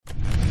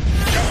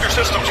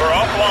systems are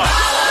offline.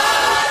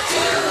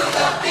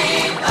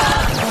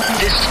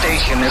 This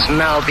station is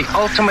now the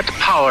ultimate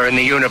power in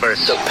the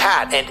universe. The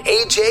Pat and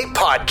AJ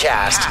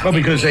Podcast. Well,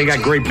 because they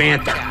got great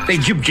banter. They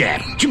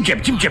jib-jab,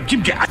 jib-jab, jib-jab,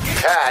 jib-jab.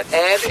 Pat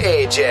and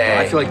AJ.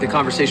 I feel like the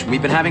conversation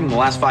we've been having in the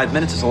last 5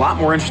 minutes is a lot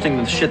more interesting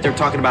than the shit they're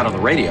talking about on the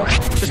radio.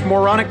 Just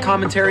moronic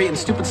commentary and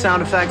stupid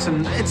sound effects,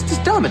 and it's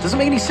just dumb. It doesn't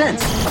make any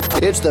sense.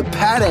 It's the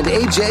Pat and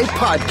AJ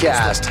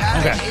Podcast.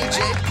 Okay.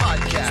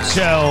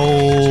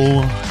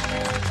 So,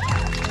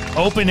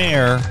 open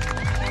air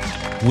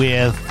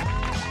with,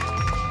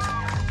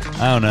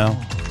 I don't know,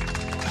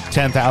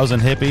 10,000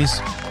 hippies.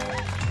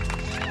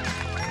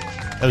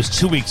 That was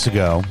 2 weeks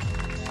ago.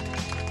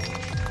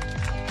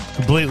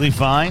 Completely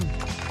fine.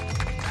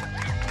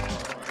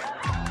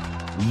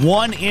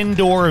 One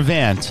indoor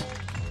event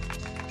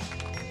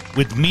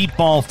with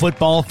meatball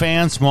football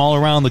fans from all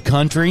around the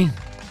country.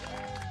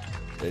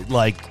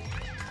 Like,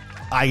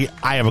 I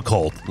have a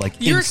cold. Like,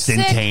 You're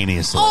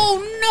instantaneously. Sick? Oh,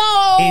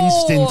 no.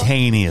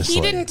 Instantaneously. He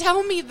didn't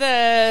tell me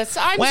this.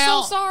 I'm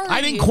so sorry.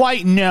 I didn't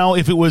quite know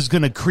if it was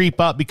going to creep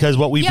up because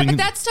what we've been... Yeah, but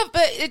that stuff,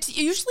 but it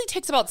usually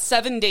takes about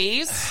 7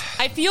 days.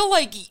 I feel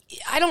like,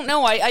 I don't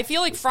know. I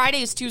feel like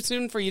Friday is too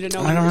soon for you to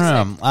know. I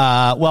don't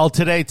know. Well,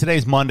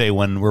 today's Monday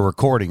when we're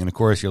recording, and of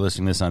course you're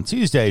listening to this on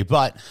Tuesday,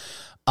 but...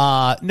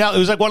 no, it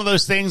was like one of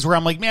those things where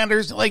I'm like, man,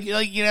 there's like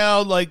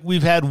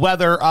we've had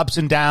weather ups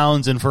and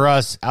downs, and for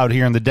us out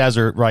here in the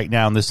desert right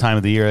now in this time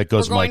of the year, it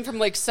goes from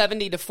like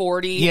 70 to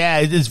 40. Yeah,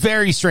 it's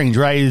very strange,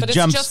 right? But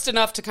it's just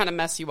enough to kind of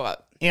mess you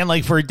up. And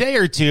like for a day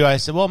or two, I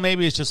said, well,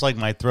 maybe it's just like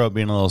my throat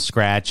being a little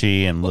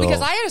scratchy and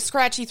because I had a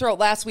scratchy throat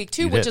last week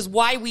too, which is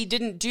why we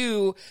didn't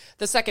do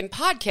the second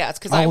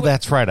podcast.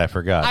 That's right, I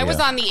forgot. I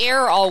was on the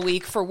air all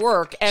week for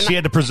work, and she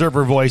had to preserve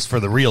her voice for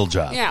the real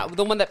job. Yeah,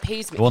 the one that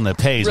pays me. The one that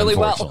pays really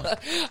well.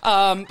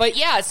 But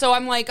yeah, so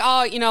I'm like,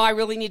 I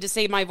really need to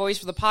save my voice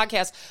for the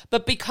podcast.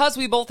 But because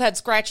we both had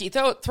scratchy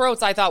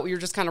throats, I thought we were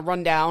just kind of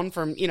run down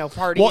from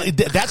partying. Well,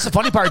 that's the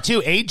funny part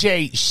too.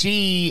 AJ,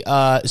 she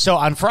so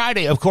on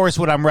Friday, of course,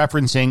 what I'm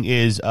referencing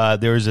is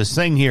there's this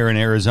thing here in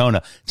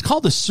Arizona. It's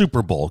called the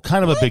Super Bowl.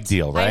 Kind of a big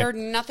deal, right? I heard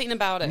nothing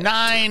about it.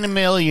 9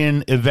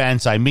 million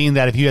events. I mean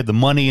that if you had the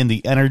money and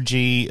the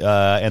energy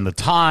and the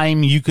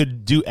time, you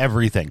could do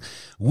everything.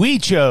 We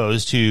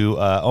chose to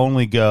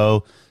only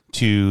go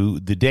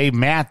to the Dave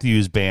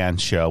Matthews Band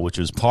show, which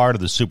was part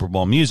of the Super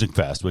Bowl Music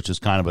Fest, which is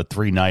kind of a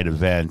 3-night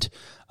event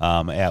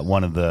at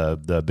one of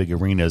the big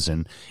arenas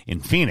in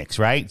Phoenix,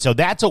 right? So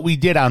that's what we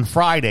did on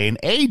Friday.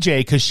 And AJ,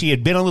 because she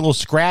had been a little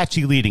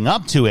scratchy leading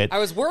up to it. I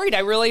was worried. I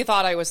really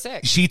thought I was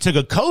sick. She took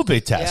a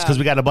COVID test because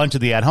we got a bunch of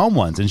the at-home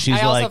ones. And she's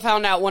I also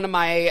found out one of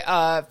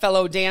my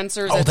fellow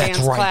dancers at dance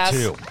class.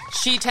 Too.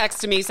 She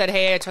texted me, said,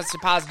 hey, I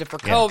tested positive for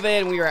COVID,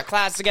 and we were at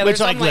class together. Which,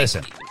 so like,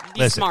 listen,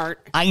 be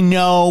smart. I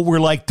know we're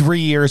like 3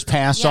 years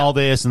past all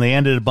this, and they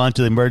ended a bunch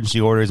of the emergency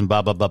orders and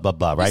blah, blah, blah, blah,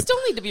 blah, right? You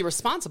still need to be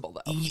responsible,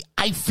 though.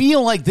 I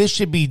feel like this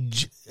should be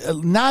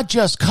not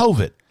just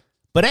COVID,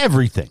 but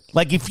everything.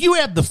 Like if you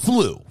have the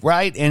flu,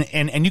 right,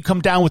 and you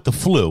come down with the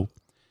flu,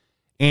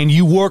 and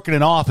you work in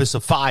an office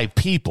of 5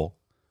 people,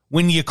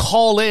 when you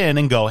call in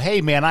and go,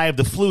 hey, man, I have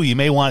the flu, you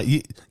may want,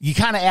 you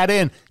kind of add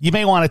in, you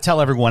may want to tell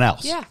everyone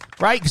else. Yeah.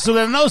 Right? So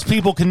then those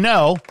people can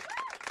know.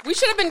 We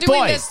should have been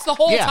doing this the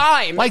whole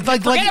time.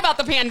 Forget about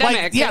the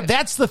pandemic.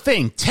 That's the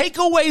thing. Take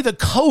away the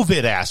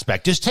COVID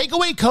aspect. Just take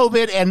away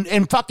COVID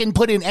and fucking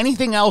put in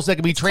anything else that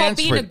can be transferred.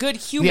 It's called being a good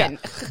human.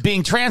 Yeah,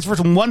 being transferred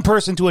from one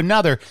person to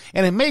another.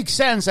 And it makes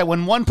sense that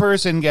when one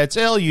person gets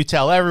ill, you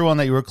tell everyone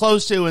that you were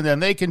close to, and then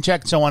they can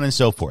check, so on and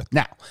so forth.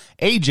 Now,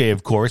 AJ,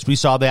 of course, we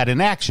saw that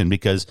in action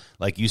because,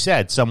 like you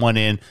said, someone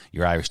in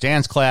your Irish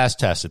dance class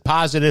tested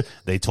positive.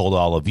 They told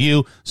all of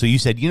you. So you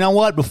said, you know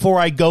what? Before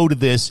I go to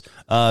this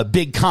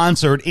big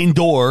concert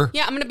indoor.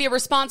 Yeah, I'm going to be a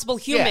responsible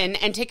human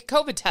and take a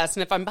COVID test,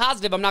 and if I'm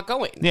positive, I'm not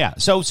going. Yeah,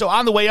 so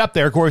on the way up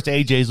there, of course,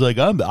 AJ's like,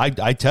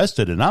 I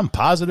tested, and I'm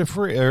positive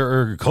free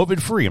or COVID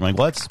free. I'm like,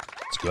 well, that's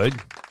good.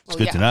 It's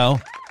good to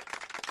know.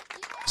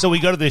 So we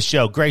go to this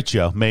show. Great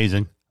show.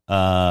 Amazing.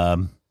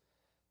 I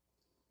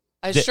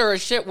sure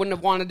as shit wouldn't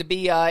have wanted to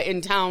be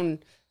in town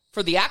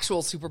for the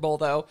actual Super Bowl,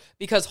 though,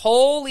 because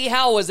holy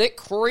hell was it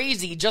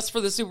crazy just for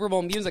the Super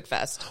Bowl Music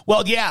Fest.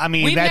 Well, yeah, I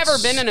mean, we've never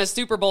been in a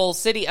Super Bowl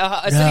city, city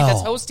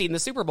that's hosting the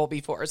Super Bowl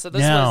before. So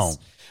this was,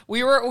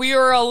 we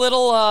were a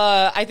little,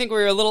 I think we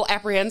were a little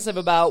apprehensive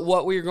about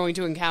what we were going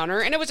to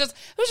encounter, and it was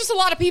just a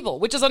lot of people,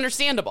 which is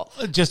understandable.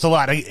 Just a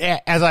lot.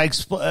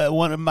 As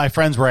one of my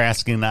friends were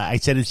asking, I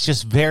said it's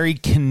just very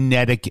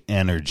kinetic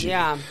energy.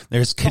 Yeah,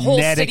 there's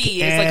kinetic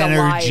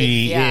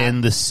energy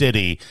in the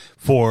city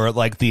for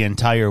like the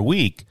entire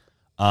week.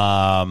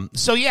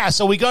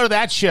 So we go to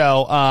that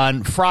show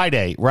on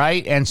Friday,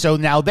 right? And so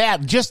now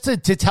that, just to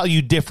tell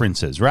you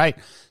differences, right?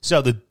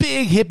 So the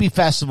big hippie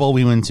festival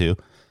we went to,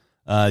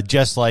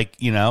 just like,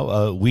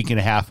 a week and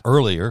a half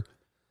earlier,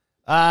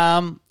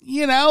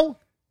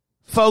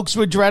 folks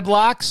with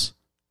dreadlocks,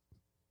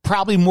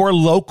 probably more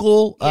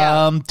local,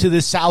 to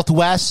the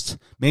Southwest.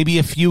 Maybe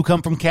a few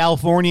come from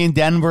California and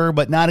Denver,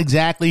 but not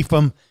exactly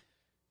from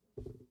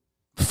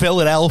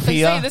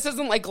Philadelphia. This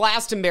isn't like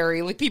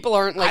Glastonbury. Like people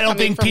aren't like. I don't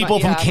think people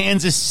from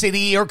Kansas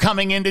City are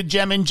coming into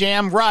Gem and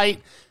Jam,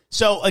 right?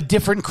 So a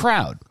different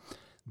crowd.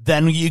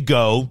 Then you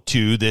go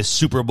to this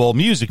Super Bowl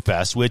Music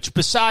Fest, which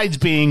besides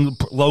being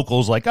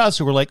locals like us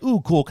who are like, ooh,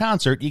 cool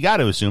concert, you got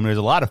to assume there's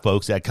a lot of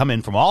folks that come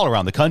in from all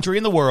around the country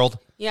and the world.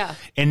 Yeah.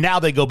 And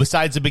now they go,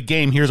 besides the big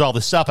game, here's all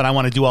the stuff, and I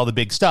want to do all the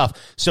big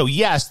stuff. So,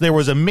 yes, there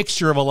was a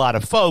mixture of a lot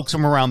of folks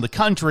from around the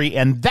country,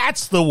 and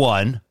that's the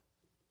one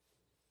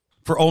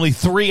for only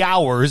 3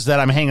 hours that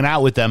I'm hanging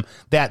out with them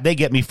that they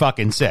get me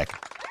fucking sick.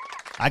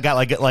 I got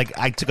like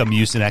I took a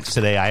Mucinex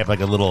today. I have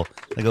like a little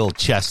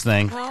chest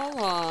thing. How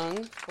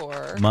long for?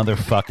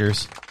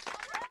 Motherfuckers.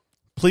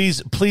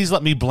 Please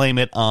let me blame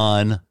it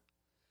on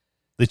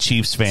the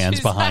Chiefs fans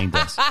behind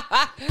us.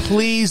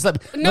 Please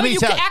let me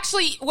tell.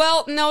 Actually,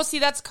 well, no, see,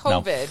 that's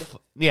COVID.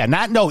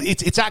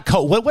 It's not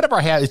cold. Whatever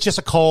I have, it's just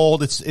a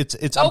cold. It's.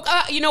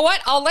 You know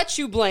what? I'll let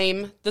you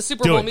blame the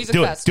Super Bowl Music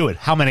Fest. Do it.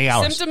 How many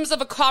hours? Symptoms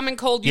of a common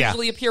cold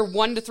usually appear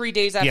 1 to 3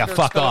 days after exposure.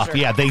 Fuck off.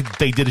 Yeah, they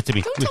did it to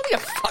me. Don't tell me to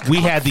fuck We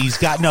off. had these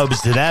guys. No, it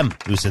was to them.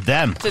 It was to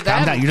them. To them?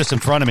 Calm down. You're just in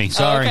front of me.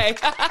 Sorry. Okay.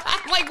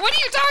 I'm like, what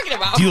are you talking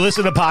about? Do you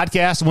listen to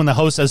podcasts and when the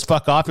host says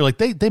fuck off, you're like,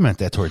 they meant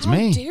that towards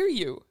me. How dare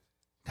you?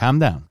 Calm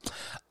down.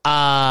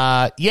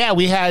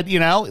 We had,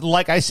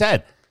 like I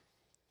said,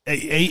 a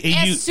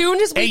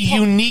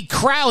unique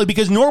crowd,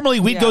 because normally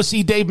we'd go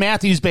see Dave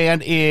Matthews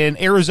Band in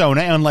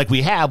Arizona, and like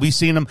we've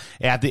seen him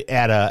at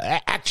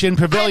a Action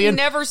Pavilion. I've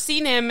never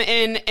seen him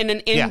in an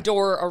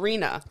indoor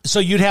arena. So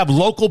you'd have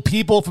local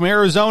people from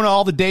Arizona,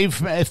 all the Dave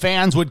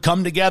fans would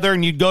come together,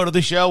 and you'd go to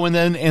the show, and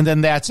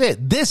then that's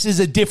it. This is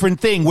a different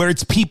thing where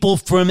it's people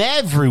from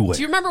everywhere.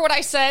 Do you remember what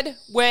I said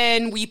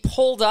when we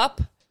pulled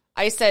up?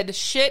 I said,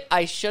 shit,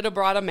 I should have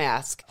brought a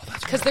mask,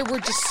 because there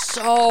were just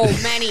so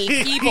many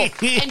people.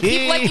 And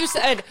people, like you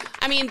said,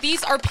 I mean,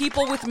 these are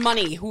people with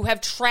money who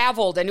have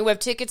traveled and who have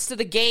tickets to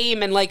the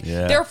game, and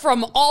they're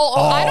from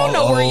I don't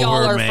know where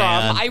y'all are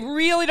from. I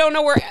really don't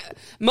know where.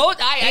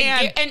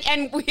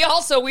 And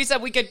we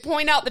said we could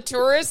point out the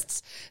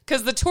tourists,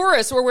 because the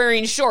tourists were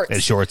wearing shorts. They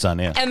had shorts on,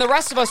 yeah. And the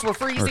rest of us were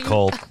freezing. Or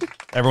cold.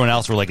 Everyone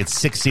else were like, it's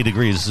 60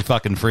 degrees. This is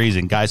fucking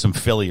freezing. Guys from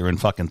Philly are in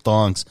fucking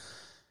thongs.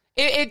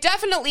 It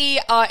definitely,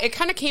 it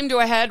kind of came to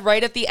a head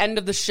right at the end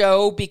of the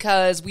show,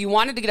 because we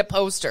wanted to get a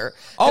poster.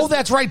 Oh,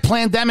 that's right,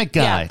 Plandemic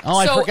guy. Yeah. Oh,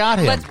 I forgot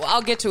him.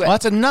 I'll get to it. Well,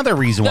 that's another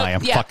reason why I'm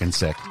fucking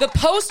sick. The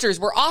posters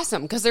were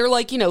awesome, because they're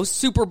like,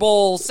 Super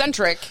Bowl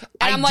centric.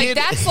 And I'm like,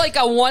 that's like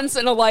a once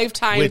in a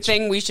lifetime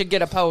thing. We should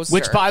get a poster.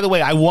 Which, by the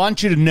way, I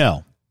want you to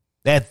know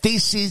that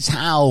this is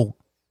how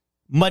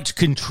much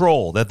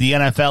control that the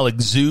NFL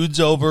exudes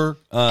over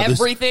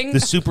everything. The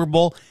Super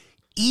Bowl.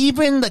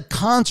 Even the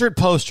concert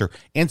poster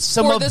and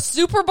the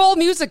Super Bowl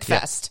Music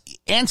Fest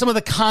and some of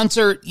the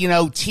concert,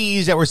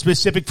 tees that were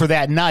specific for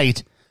that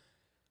night,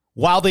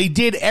 while they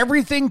did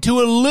everything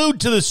to allude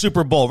to the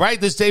Super Bowl, right?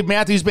 This Dave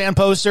Matthews Band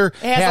poster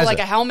has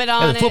a helmet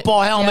on it, a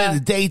football helmet, the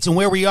dates and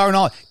where we are and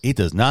all. It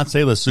does not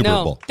say the Super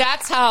Bowl.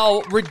 That's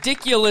how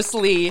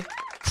ridiculously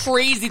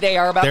crazy they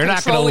are about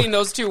controlling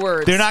those two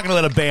words. They're not going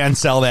to let a band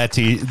sell that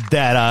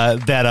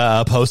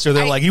poster.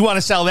 They're like, you want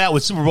to sell that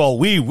with Super Bowl?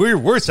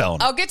 We're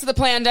selling. I'll get to the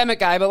Plandemic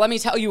guy, but let me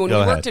tell you, when we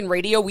worked in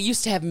radio, we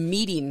used to have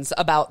meetings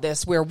about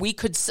this where we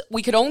could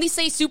only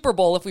say Super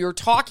Bowl if we were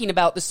talking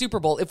about the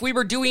Super Bowl. If we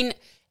were doing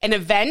an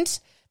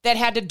event that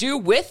had to do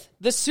with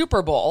the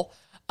Super Bowl,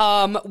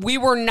 we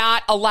were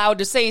not allowed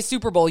to say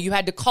Super Bowl. You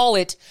had to call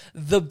it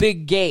the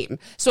big game.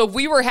 So if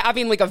we were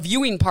having like a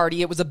viewing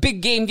party, it was a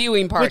big game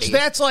viewing party. Which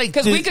that's like,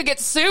 because we could get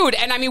sued.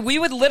 And I mean, we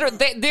would literally,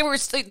 they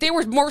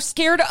were more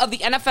scared of the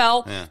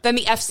NFL than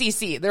the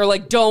FCC. They're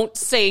like, don't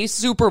say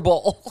Super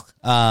Bowl.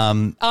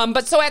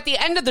 But so at the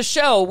end of the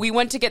show, we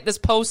went to get this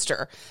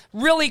poster.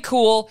 Really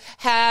cool.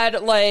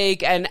 Had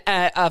like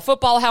a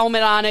football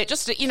helmet on it.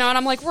 Just, and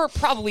I'm like, we're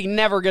probably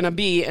never going to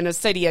be in a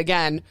city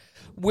again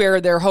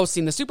where they're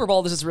hosting the Super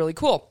Bowl. This is really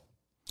cool.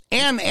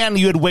 And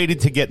you had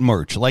waited to get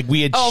merch. Like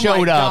we had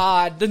showed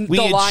up.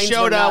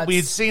 We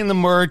had seen the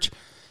merch.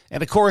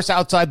 And of course,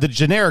 outside the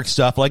generic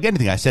stuff, like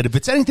anything I said, if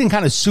it's anything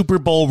kind of Super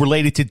Bowl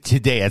related to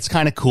today, it's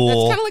kind of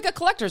cool. It's kind of like a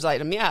collector's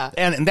item, yeah.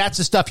 And that's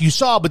the stuff you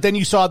saw, but then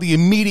you saw the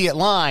immediate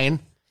line.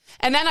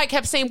 And then I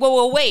kept saying, well,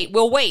 we'll wait.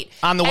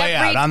 On the way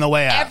out.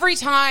 Every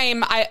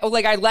time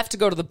I left to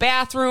go to the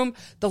bathroom,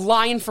 the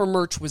line for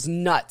merch was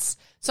nuts.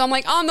 So I'm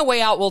like, on the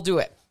way out, we'll do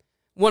it.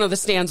 One of the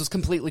stands was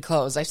completely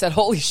closed. I said,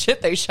 holy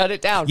shit, they shut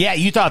it down. Yeah,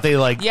 you thought they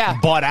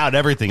bought out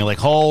everything. Like,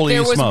 holy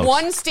smokes. There was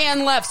one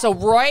stand left. So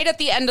right at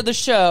the end of the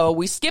show,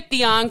 we skipped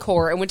the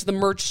encore and went to the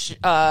merch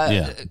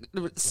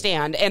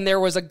stand. And there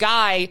was a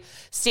guy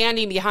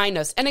standing behind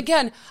us. And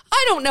again,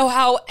 I don't know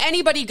how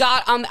anybody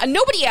got on.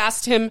 Nobody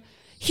asked him.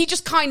 He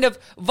just kind of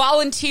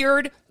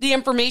volunteered the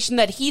information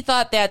that he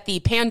thought that the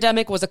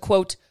pandemic was a,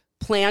 quote,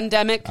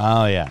 plandemic.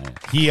 Oh, yeah.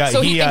 He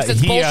thinks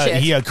it's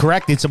bullshit. He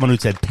corrected someone who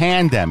said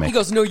pandemic. He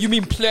goes, no, you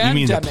mean plandemic. You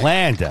mean the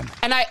plandemic.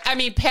 And I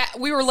mean,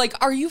 we were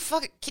like, are you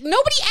fucking...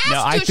 Nobody asked you.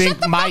 I think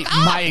Shut the my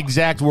fuck up.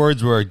 exact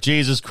words were,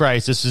 Jesus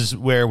Christ, this is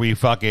where we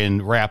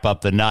fucking wrap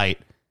up the night.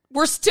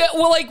 We're still,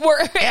 are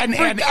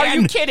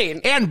you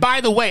kidding? And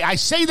by the way, I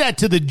say that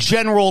to the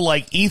general,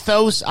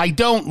 ethos. I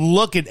don't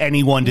look at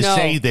anyone to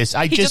say this.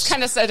 I just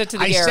kind of said it to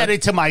the air. I said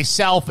it to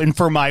myself and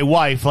for my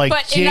wife,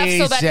 but Jesus enough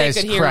so that they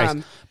could hear Christ.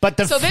 him. But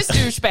so this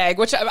douchebag,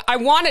 which I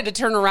wanted to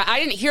turn around,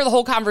 I didn't hear the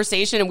whole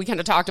conversation, and we kind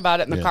of talked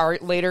about it in the car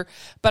later,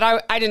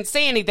 but I didn't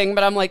say anything,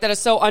 but I'm like, that is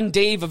so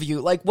un-Dave of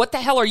you. Like, what the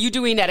hell are you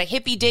doing at a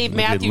hippie Dave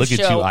Matthews show?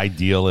 Look at you,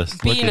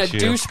 idealist. Being a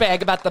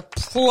douchebag about the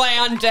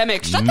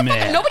pandemic. Shut the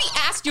fuck up. Nobody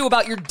asked you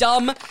about your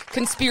dumb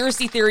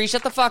conspiracy theory.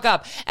 Shut the fuck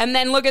up. And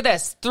then look at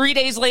this. 3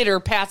 days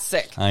later, Pat's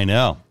sick. I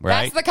know,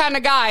 right? That's the kind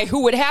of guy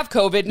who would have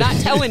COVID, not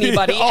tell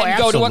anybody, and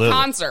go to a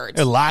concert.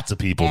 There are lots of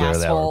people there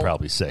that were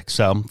probably sick.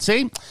 So,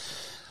 see?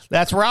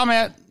 That's where I'm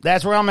at.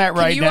 That's where I'm at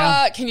right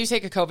now. Can you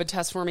take a COVID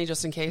test for me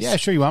just in case? Yeah,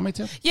 sure. You want me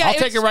to? Yeah, I'll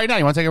take it right now.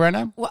 You want to take it right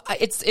now? Well,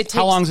 it takes,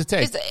 how long does it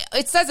take?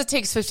 It says it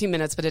takes 15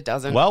 minutes, but it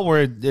doesn't. Well,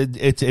 we're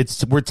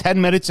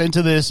 10 minutes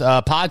into this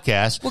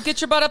podcast. Well,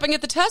 get your butt up and get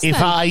the test. If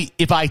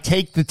I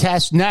take the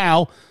test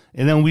now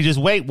and then we just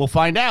wait, we'll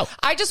find out.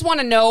 I just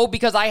want to know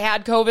because I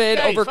had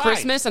COVID over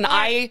Christmas and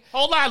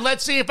hold on.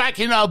 Let's see if I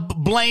can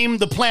blame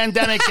the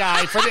pandemic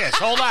guy for this.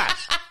 Hold on.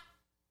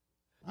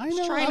 I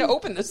know. I'm trying to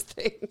open this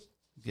thing.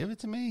 Give it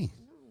to me.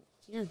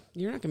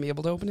 You're not going to be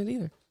able to open it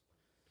either.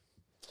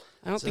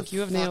 I don't think you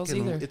have nails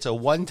either. It's a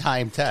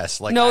one-time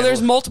test. No,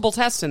 there's multiple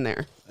tests in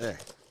there.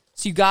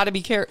 So you got to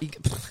be careful.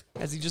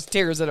 As he just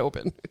tears it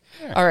open.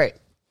 Yeah. All right.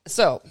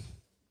 So.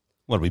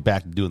 What, are we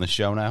back to doing the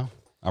show now?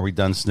 Are we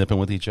done snipping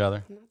with each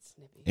other? I'm not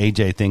snippy.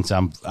 AJ thinks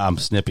I'm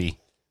snippy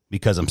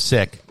because I'm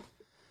sick.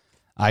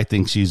 I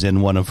think she's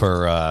in one of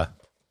her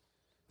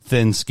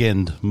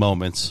thin-skinned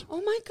moments.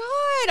 Oh, my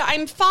God.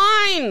 I'm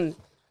fine.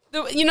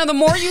 The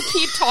more you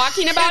keep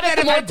talking about it,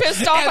 the more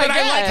pissed off I get.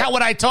 I like how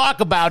when I talk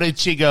about it,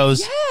 she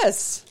goes,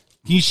 yes.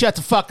 Can you shut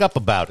the fuck up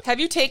about it? Have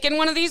you taken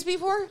one of these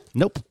before?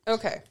 Nope.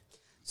 Okay.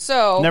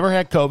 So. Never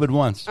had COVID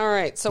once. All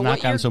right. So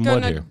Knock what you're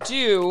going to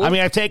do. I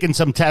mean, I've taken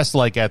some tests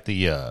like at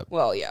the.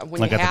 Well, yeah.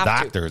 When like you at have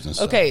the doctors and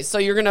stuff. Okay. So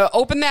you're going to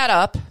open that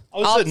up.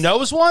 Oh, is it a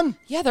nose one?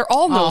 Yeah, they're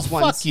all nose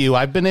ones. Fuck you.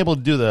 I've been able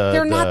to do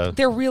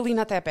They're really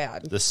not that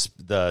bad.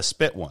 The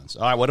spit ones.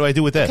 All right. What do I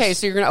do with this? Okay.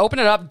 So you're going to open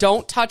it up.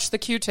 Don't touch the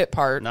Q-tip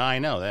part. No, I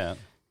know that.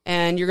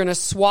 And you're going to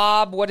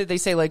swab, what did they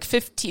say,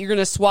 15, you're going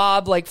to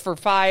swab for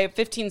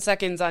 15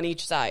 seconds on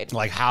each side.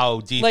 Like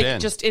how deep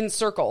in? Just in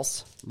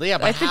circles. Yeah,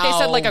 but I think they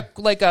said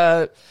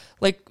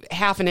like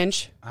half an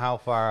inch. How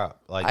far up?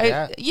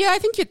 That? Yeah, I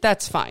think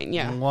that's fine,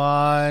 yeah.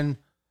 1,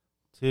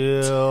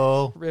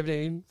 2,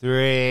 riveting.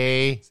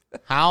 3.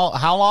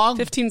 How long?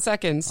 15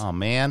 seconds. Oh,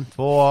 man.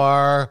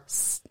 4,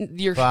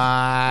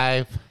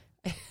 5...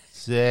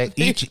 6.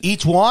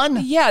 Each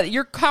one? Yeah,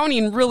 you're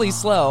counting really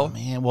slow.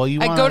 Man, well,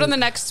 I go to the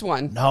next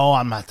one. No,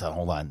 I'm not done.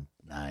 Hold on.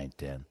 9,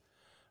 10,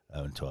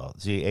 11,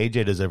 12. See,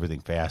 AJ does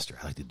everything faster.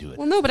 I like to do it.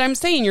 Well, no, but I'm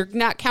saying you're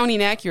not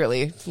counting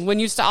accurately. When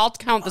I'll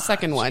count the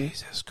second one.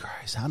 Jesus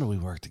Christ. How do we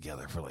work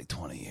together for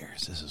 20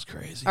 years? This is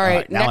crazy. All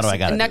right, now what do I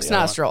got? Next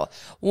nostril.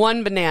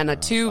 1 banana,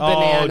 2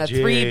 banana,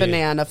 3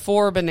 banana,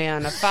 4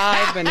 banana,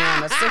 5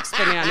 banana, 6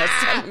 banana,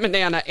 7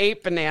 banana,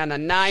 8 banana,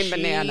 9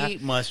 banana,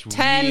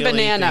 10 really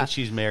banana. Think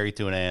she's married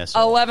to an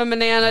asshole. 11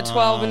 banana,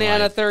 12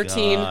 banana,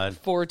 13,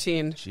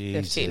 14,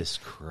 Jesus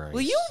 15. Christ.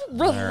 Will you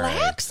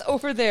relax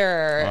over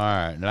there? All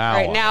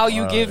right, now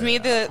you give me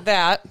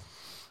that.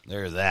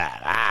 There's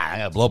that. I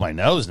gotta blow my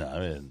nose now.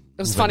 It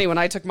was funny when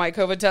I took my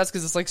COVID test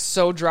because it's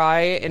so dry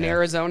in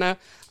Arizona.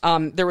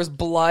 There was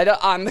blood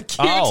on the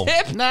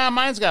Q-tip. Nah,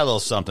 mine's got a little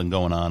something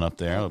going on up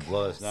there.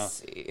 Let's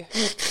see.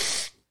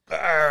 All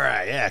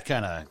right, yeah,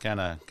 kind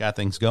of got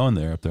things going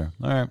there up there.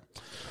 All right,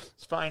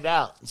 let's find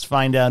out.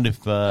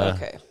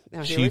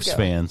 If Chiefs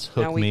fans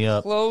hook me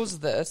up. Close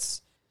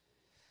this.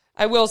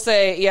 I will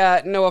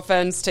say, no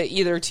offense to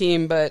either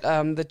team, but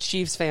the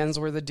Chiefs fans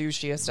were the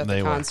douchiest at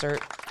the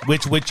concert.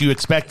 Which you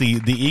expect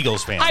the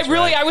Eagles fans.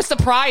 I was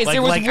surprised.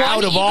 There was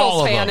one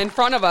Eagles fan in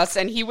front of us,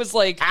 and he was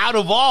like... Out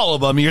of all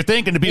of them, you're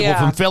thinking the people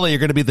from Philly are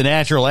going to be the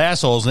natural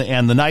assholes,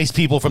 and the nice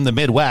people from the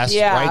Midwest,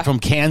 right, from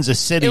Kansas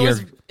City.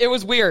 It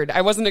was weird.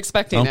 I wasn't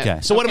expecting it. Okay,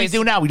 so what do we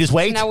do now? We just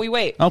wait? So now we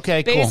wait.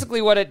 Okay, cool.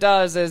 Basically what it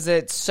does is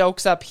it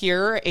soaks up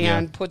here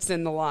and puts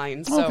in the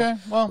line. So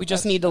we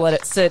just need to let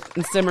it sit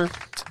and simmer.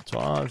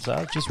 I was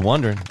just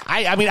wondering.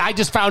 I mean, I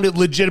just found it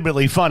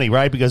legitimately funny,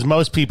 right? Because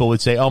most people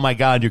would say, oh, my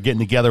God, you're getting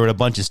together with a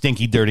bunch of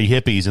stinky, dirty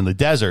hippies in the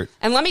desert.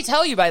 And let me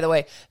tell you, by the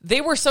way,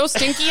 they were so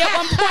stinky at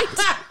one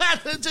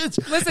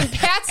point. Listen,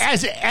 Pat's...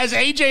 As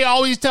AJ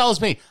always tells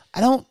me,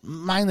 I don't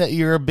mind that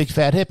you're a big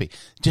fat hippie.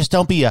 Just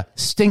don't be a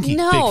stinky big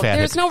fat hippie. No,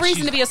 there's no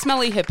reason to be a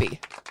smelly hippie.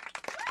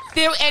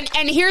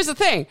 And here's the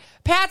thing.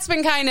 Pat's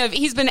been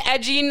he's been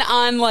edging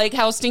on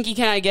how stinky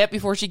can I get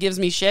before she gives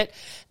me shit.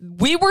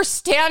 We were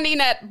standing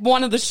at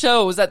one of the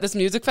shows at this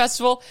music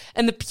festival,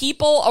 and the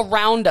people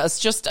around us,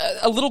 just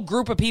a little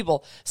group of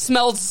people,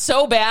 smelled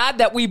so bad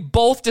that we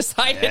both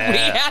decided we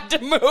had to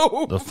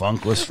move. The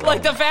funk was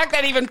strong. The fact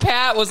that even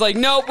Pat was like,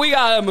 nope, we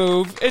gotta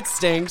move. It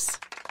stinks.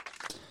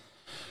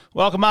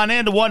 Welcome on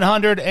in to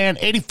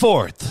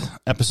 184th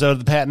episode of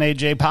the Pat and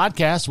AJ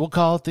podcast. We'll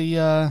call it the,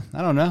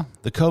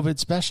 the COVID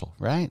special,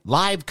 right?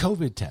 Live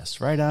COVID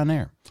test right on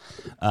there.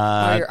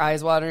 Are your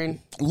eyes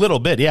watering? A little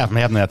bit, yeah, from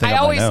having that thing I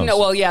up always my nose. know,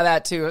 well, yeah,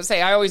 that too.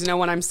 I always know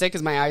when I'm sick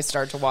because my eyes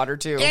start to water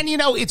too. And,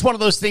 it's one of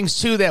those things,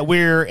 too, that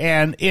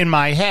and in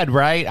my head,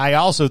 right, I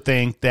also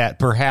think that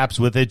perhaps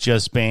with it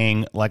just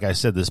being, like I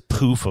said, this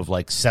poof of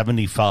like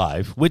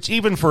 75, which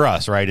even for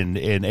us, right,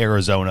 in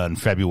Arizona in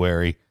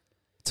February,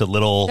 it's a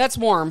little... That's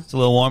warm. It's a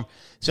little warm.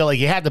 So, like,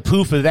 you had the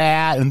poof of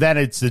that, and then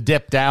it's the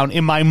dip down.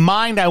 In my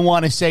mind, I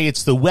want to say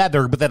it's the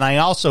weather, but then I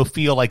also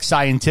feel like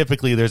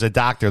scientifically there's a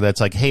doctor that's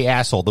like, hey,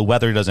 asshole, the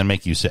weather doesn't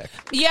make you sick.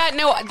 Yeah,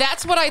 no,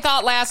 that's what I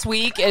thought last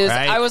week is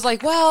right? I was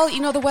like, well,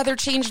 the weather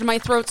changed and my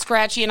throat's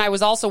scratchy, and I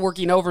was also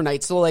working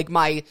overnight. So, like,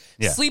 my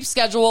sleep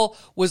schedule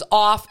was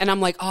off, and I'm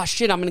like, oh,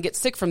 shit, I'm going to get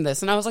sick from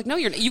this. And I was like, no,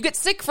 you get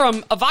sick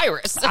from a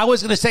virus. I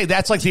was going to say,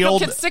 that's like the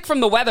old... You get sick from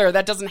the weather.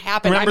 That doesn't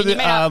happen. Remember you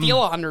may not feel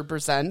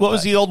 100%. What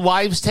was the old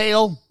wives'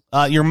 tale?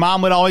 Your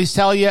mom would always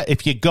tell you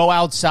if you go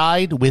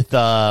outside with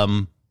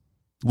wet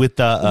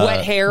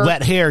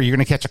hair, you're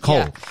going to catch a cold.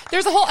 Yeah.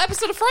 There's a whole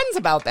episode of Friends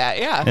about that.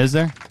 Yeah. Is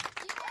there?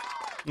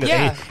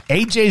 Yeah.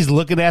 AJ's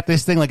looking at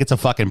this thing like it's a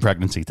fucking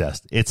pregnancy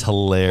test. It's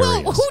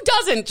hilarious. Well, who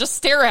doesn't just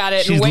stare at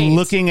it and wait? She's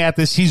looking at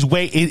this.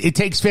 It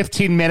takes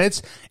 15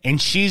 minutes,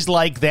 and she's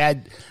like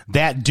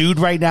that dude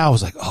right now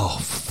is like, oh,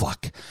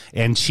 fuck.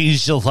 And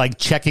she's just like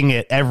checking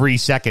it every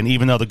second,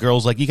 even though the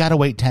girl's like, you got to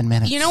wait 10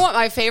 minutes. You know what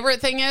my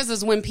favorite thing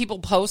is when people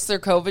post their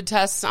COVID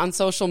tests on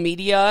social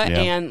media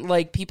and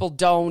like people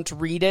don't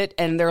read it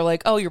and they're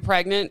like, oh, you're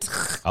pregnant.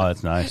 Oh,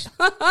 that's nice.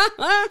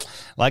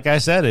 Like I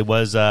said, it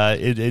was,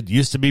 it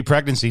used to be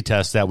pregnancy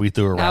tests that we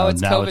threw around. Now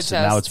it's COVID tests.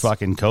 Now it's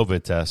fucking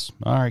COVID tests.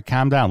 All right,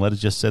 calm down. Let it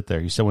just sit there.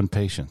 You're so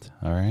impatient.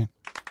 All right.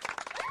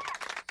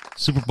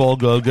 Super Bowl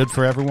go good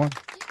for everyone.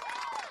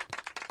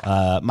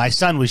 My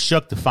son was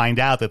shook to find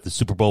out that the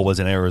Super Bowl was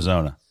in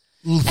Arizona.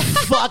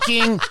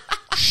 Fucking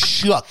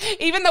shook.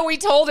 Even though we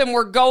told him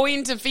we're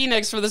going to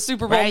Phoenix for the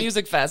Super Bowl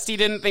Music Fest, he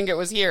didn't think it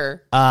was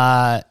here.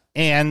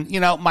 And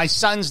my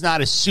son's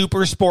not a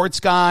super sports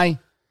guy.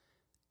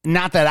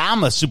 Not that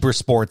I'm a super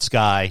sports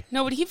guy.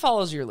 No, but he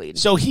follows your lead.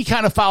 So he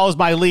kind of follows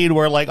my lead.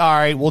 We're like, all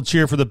right, we'll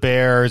cheer for the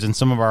Bears and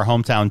some of our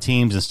hometown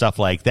teams and stuff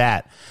like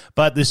that.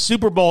 But the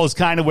Super Bowl is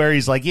kind of where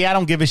he's like, yeah, I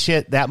don't give a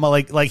shit that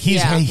much. Like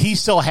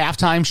he's still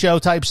halftime show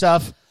type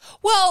stuff.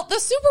 Well, the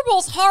Super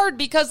Bowl's hard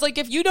because, like,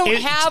 if you don't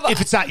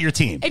if it's not your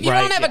team, if you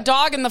don't have a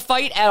dog in the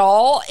fight at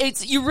all,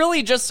 you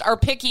really just are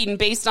picking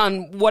based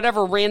on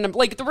whatever random.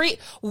 Like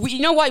you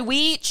know why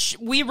we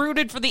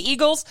rooted for the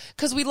Eagles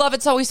because we love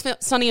It's Always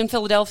Sunny in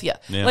Philadelphia.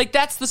 Yeah. Like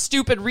that's the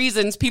stupid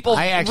reasons people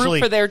root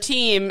for their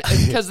team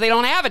because they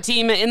don't have a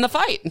team in the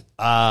fight.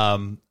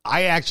 I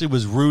actually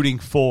was rooting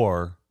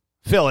for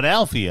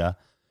Philadelphia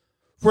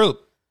for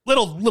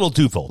little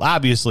twofold.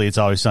 Obviously, It's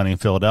Always Sunny in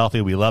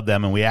Philadelphia. We love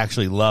them, and we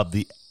actually love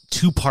the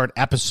 2-part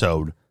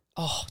episode.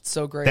 Oh, it's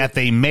so great. That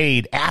they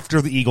made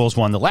after the Eagles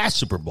won the last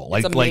Super Bowl.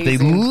 Like they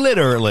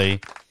literally...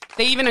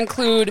 They even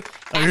include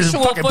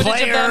actual footage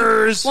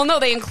players. of them. Well, no,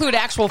 they include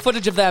actual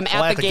footage of them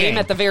at the game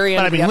at the very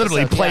end of the episode.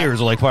 Literally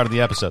players are like part of the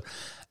episode.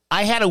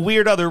 I had a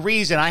weird other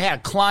reason. I had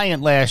a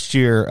client last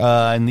year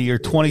in the year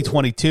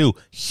 2022,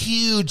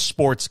 huge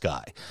sports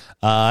guy,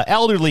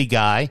 elderly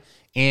guy.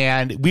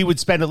 And we would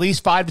spend at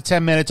least 5 to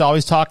 10 minutes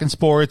always talking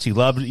sports. He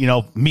loved,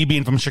 me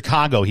being from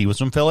Chicago. He was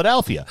from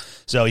Philadelphia.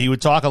 So he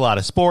would talk a lot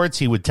of sports.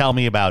 He would tell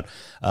me about,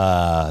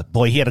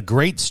 he had a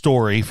great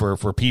story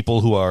for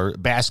people who are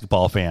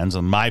basketball fans.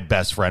 And my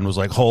best friend was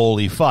like,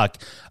 holy fuck.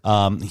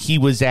 He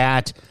was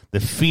at the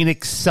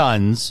Phoenix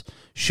Suns,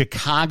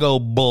 Chicago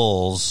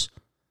Bulls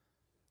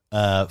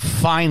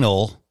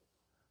final,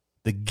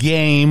 the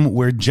game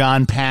where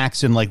John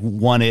Paxson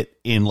won it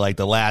in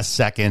the last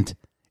second.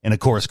 And, of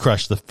course,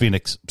 crushed the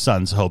Phoenix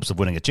Suns' hopes of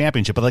winning a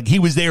championship. But, he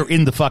was there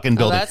in the fucking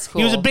building. Oh, that's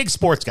cool. He was a big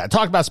sports guy.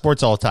 Talked about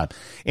sports all the time.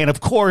 And,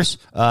 of course,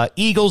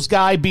 Eagles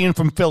guy being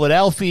from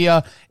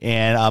Philadelphia.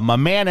 And my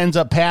man ends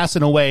up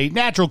passing away.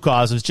 Natural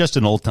causes, just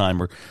an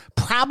old-timer.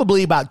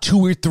 Probably about 2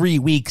 or 3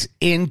 weeks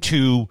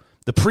into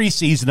the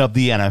preseason of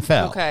the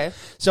NFL. Okay.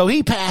 So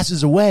he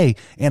passes away.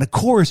 And, of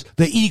course,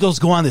 the Eagles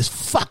go on this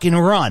fucking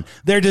run.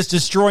 They're just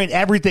destroying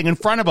everything in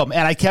front of them.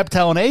 And I kept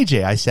telling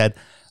AJ, I said,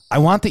 I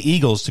want the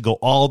Eagles to go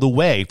all the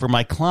way for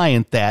my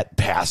client that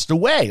passed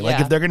away.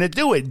 If they're going to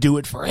do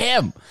it for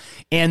him.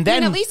 And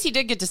then at least he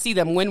did get to see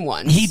them win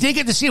one. He did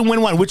get to see him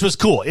win one, which was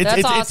cool.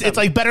 That's awesome.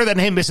 It's better than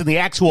him missing the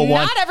actual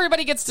one. Not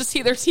everybody gets to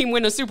see their team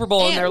win a Super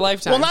Bowl in their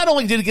lifetime. Well, not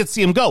only did he get to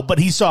see him go, but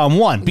he saw him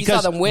win.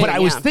 Because what I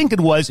was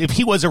thinking was if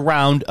he was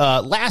around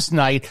last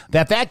night,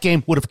 that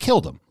game would have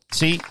killed him.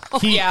 See?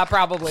 Yeah,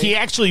 probably. He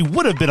actually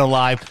would have been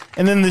alive.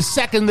 And then the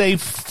second they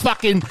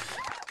fucking...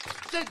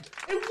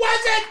 It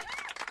wasn't...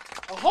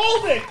 a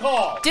holding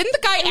call. Didn't the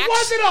guy It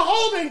wasn't a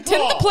holding call.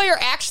 Didn't the player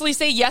actually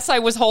say, yes, I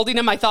was holding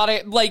him? I thought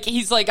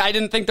he's like, I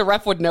didn't think the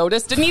ref would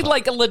notice. Didn't he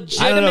legitimately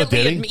I don't know,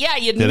 did he?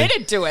 He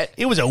admitted to it.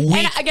 It was a week.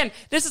 And again,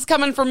 this is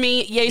coming from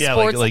me,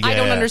 sports. I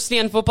don't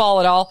understand football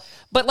at all.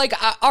 But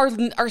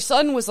our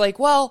son was like,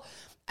 well,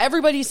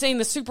 everybody's saying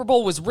the Super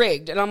Bowl was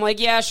rigged. And I'm like,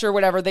 yeah, sure,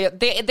 whatever.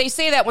 They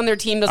say that when their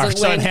team doesn't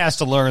win. Our son has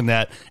to learn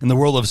that in the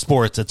world of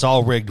sports, it's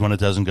all rigged when it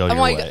doesn't go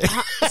your way.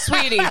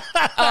 Sweetie.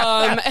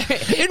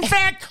 In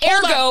fact,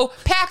 ergo,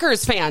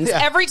 Packers fans,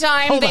 every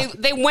time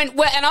they went,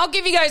 and I'll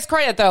give you guys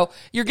credit, though,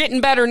 you're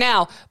getting better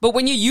now. But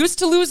when you used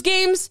to lose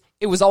games,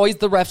 it was always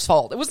the ref's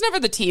fault. It was never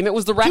the team. It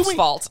was the ref's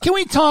fault. Can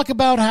we talk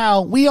about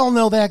how we all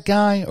know that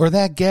guy or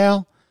that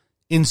gal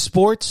in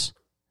sports?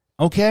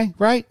 Okay,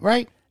 right?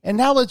 And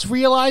now let's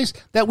realize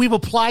that we've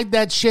applied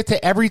that shit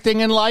to everything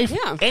in life.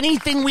 Yeah.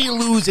 Anything we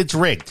lose, it's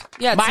rigged.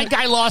 Yeah, my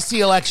guy lost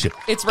the election.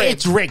 It's rigged.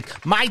 It's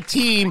rigged. My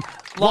team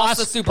lost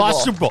the Super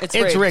Bowl.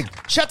 It's rigged.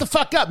 Shut the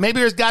fuck up. Maybe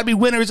there's got to be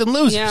winners and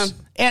losers. Yeah.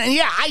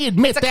 And I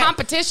admit it's a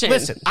competition.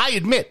 Listen, I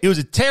admit it was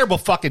a terrible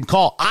fucking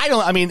call.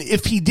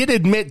 If he did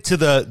admit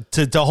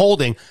to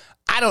holding,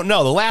 I don't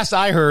know. The last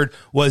I heard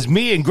was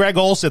me and Greg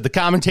Olson, the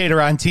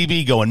commentator on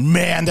TV, going,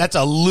 man, that's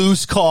a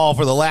loose call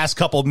for the last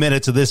couple of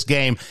minutes of this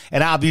game.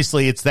 And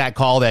obviously it's that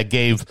call that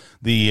gave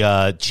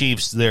the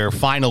Chiefs their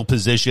final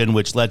position,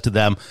 which led to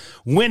them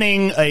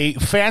winning a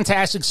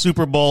fantastic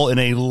Super Bowl in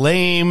a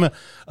lame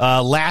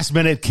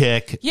last-minute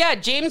kick. Yeah,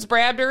 James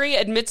Bradbury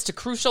admits to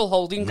crucial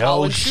holding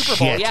call in Super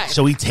Bowl. Yeah.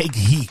 So he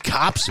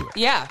cops to it.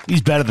 Yeah.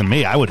 He's better than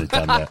me. I would have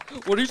done that.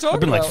 What are you talking I've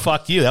been about? like,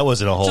 fuck you. That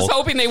wasn't a hold. Just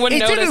hoping they wouldn't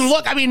notice. It didn't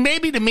look,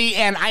 maybe to me,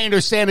 and I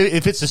understand it,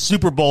 if it's a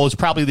Super Bowl, it's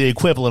probably the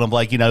equivalent of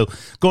like,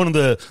 going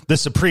to the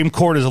Supreme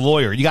Court as a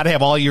lawyer. You got to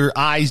have all your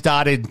I's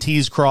dotted and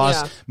T's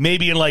crossed. Yeah.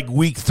 Maybe in like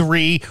week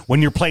 3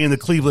 when you're playing the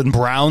Cleveland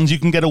Browns, you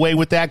can get away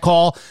with that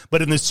call.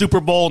 But in the Super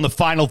Bowl in the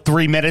final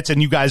 3 minutes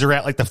and you guys are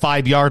at like the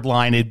 5-yard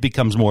line, it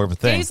becomes more of a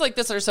thing. Days like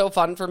this are so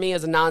fun for me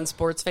as a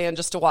non-sports fan,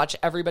 just to watch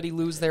everybody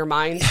lose their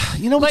minds.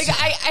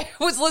 I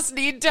was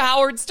listening to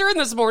Howard Stern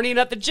this morning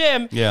at the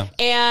gym. Yeah.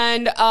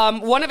 And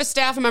one of his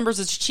staff members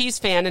is a Chiefs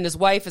fan and his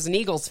wife is an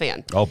Eagles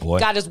fan. Oh, boy.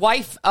 Got his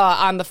wife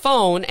on the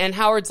phone, and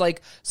Howard's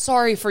like,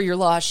 sorry for your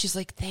loss. She's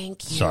like,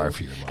 thank you. Sorry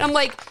for your loss. And I'm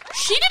like,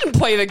 she didn't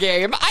play the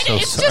game.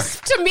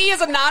 Just, to me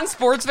as a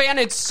non-sports fan,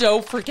 it's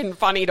so freaking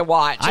funny to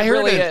watch. It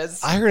really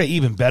is. I heard an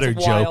even better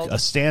joke. A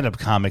stand-up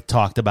comic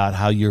talked about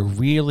how you're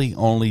really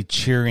only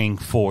cheering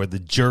for the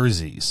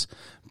jerseys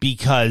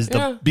because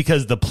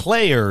the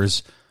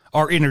players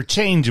are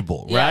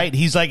interchangeable, right?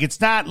 He's like, it's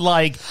not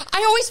like...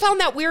 I always found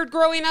that weird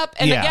growing up.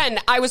 And again,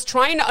 I was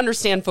trying to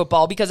understand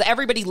football because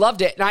everybody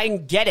loved it and I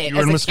didn't get it. You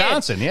were in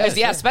Wisconsin,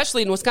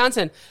 especially in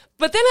Wisconsin.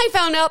 But then I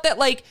found out that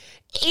like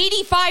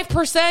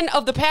 85%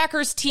 of the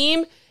Packers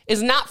team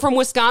is not from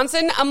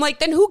Wisconsin. I'm like,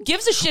 then who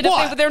gives a shit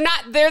if they're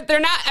not? They're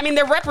not. I mean,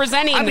 they're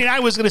representing. I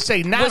was going to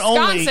say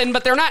Wisconsin,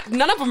 but they're not.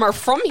 None of them are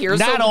from here,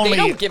 so they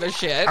don't give a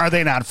shit. Are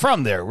they not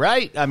from there?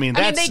 Right?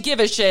 They give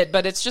a shit,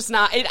 but it's just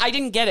not. I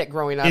didn't get it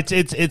growing up.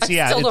 Still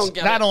don't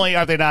get it. Not only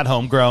are they not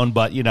homegrown,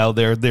 but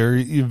they're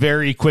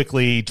very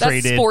quickly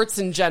traded. That's sports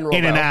in general,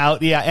 in and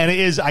out. Yeah, and it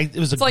is.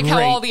 It's like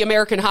how all the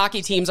American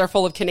hockey teams are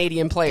full of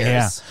Canadian players.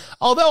 Yeah.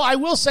 Although I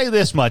will say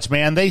this much,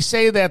 man, they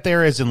say that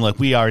there is, and look,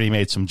 we already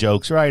made some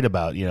jokes, right,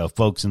 about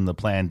folks in the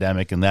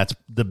pandemic, and that's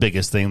the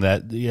biggest thing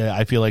that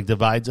I feel like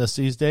divides us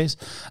these days.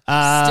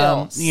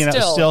 Still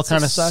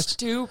kind of sucks.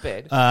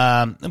 Stupid.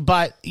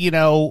 But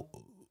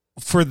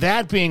for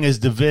that being as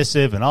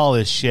divisive and all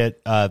this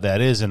shit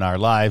that is in our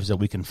lives that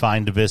we can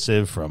find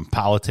divisive, from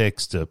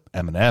politics to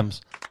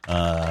M&Ms,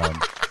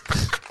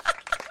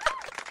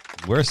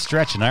 we're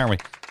stretching, aren't we?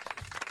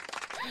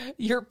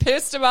 You're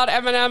pissed about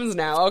M&Ms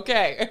now.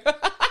 Okay.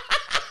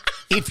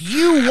 If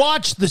you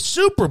watch the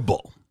Super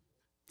Bowl,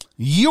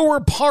 you're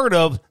part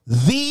of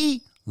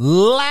the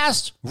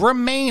last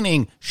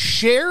remaining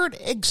shared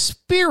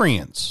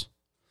experience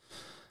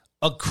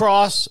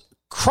across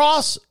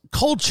cross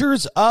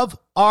cultures of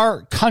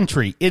our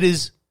country. It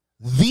is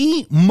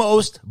the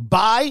most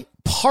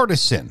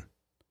bipartisan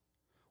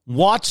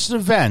watched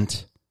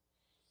event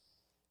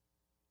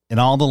in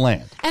all the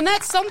land. And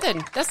that's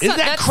something. Isn't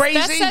that crazy?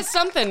 That says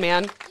something,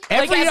 man.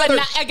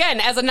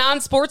 As a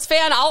non-sports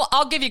fan,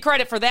 I'll give you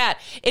credit for that.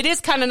 It is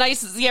kind of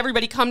nice to see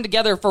everybody come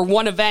together for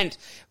one event,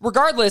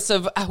 regardless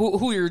of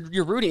who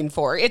you're rooting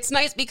for. It's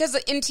nice because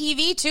in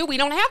TV, too, we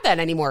don't have that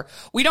anymore.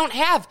 We don't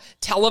have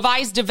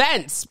televised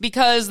events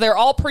because they're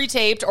all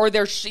pre-taped or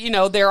they're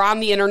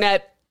on the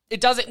internet.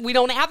 We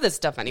don't have this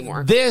stuff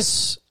anymore.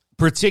 This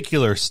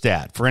particular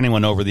stat, for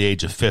anyone over the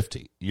age of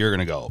 50, you're going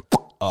to go,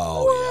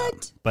 oh, what?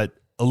 Yeah. But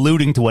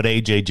alluding to what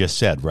AJ just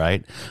said,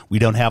 right? We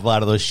don't have a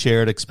lot of those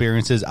shared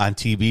experiences on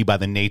TV by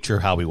the nature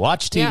of how we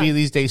watch TV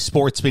these days.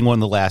 Sports being one of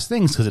the last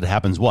things because it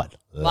happens what?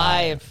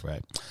 Live.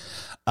 Right.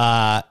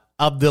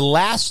 Of the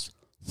last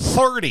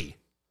 30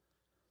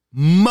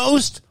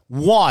 most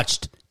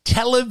watched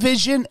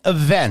television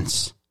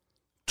events,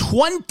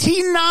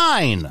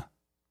 29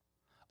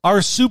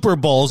 are Super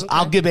Bowls. Okay.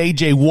 I'll give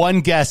AJ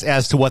one guess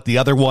as to what the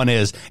other one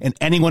is, and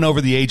anyone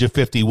over the age of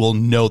 50 will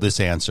know this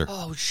answer.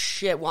 Oh,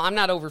 shit. Well, I'm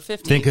not over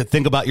 50.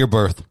 Think about your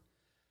birth.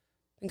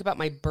 Think about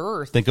my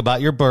birth. Think about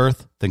your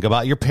birth. Think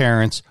about your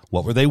parents.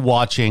 What were they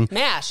watching?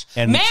 MASH.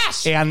 And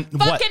MASH. And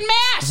fucking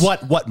MASH.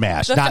 What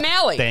MASH? The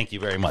finale. Thank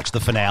you very much. The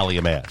finale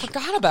of MASH.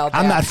 Forgot about that.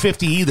 I'm not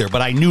 50 either,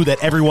 but I knew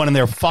that everyone and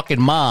their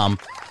fucking mom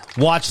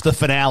watched the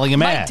finale of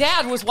MASH. My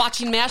dad was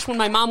watching MASH when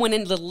my mom went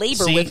into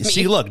labor with me.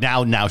 See, look,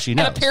 now she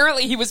knows. And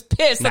apparently he was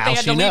pissed that they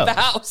had to leave the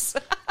house.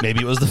 Maybe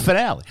it was the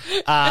finale.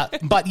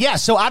 But yeah,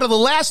 so out of the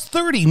last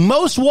 30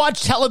 most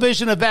watched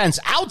television events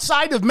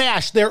outside of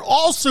MASH, they're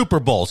all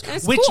Super Bowls,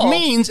 which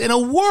means in a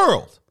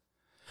world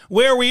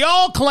where we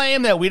all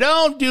claim that we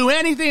don't do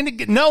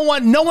anything, no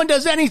one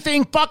does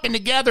anything fucking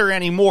together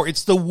anymore.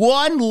 It's the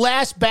one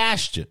last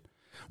bastion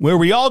where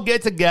we all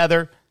get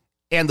together.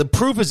 And the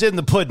proof is in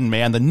the pudding,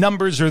 man. The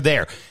numbers are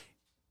there.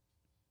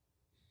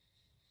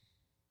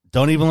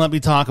 Don't even let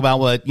me talk about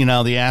what,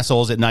 the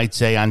assholes at night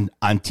say on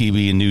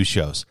TV and news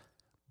shows.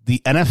 The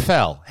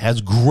NFL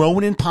has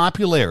grown in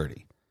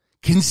popularity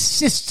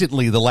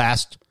consistently the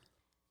last,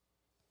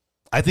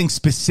 I think,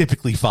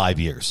 specifically 5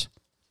 years.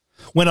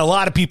 When a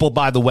lot of people,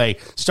 by the way,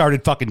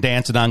 started fucking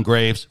dancing on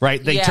graves,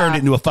 right? They turned it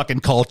into a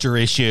fucking culture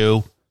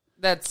issue.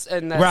 That's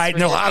right.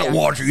 No, I don't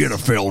watch the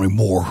NFL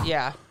anymore.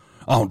 Yeah.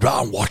 I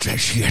don't watch that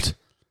shit.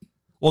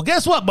 Well,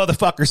 guess what,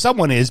 motherfucker?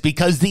 Someone is,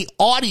 because the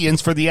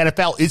audience for the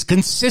NFL is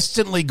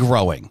consistently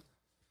growing.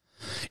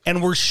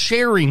 And we're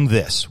sharing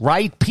this,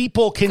 right?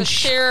 People can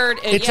share.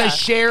 It's a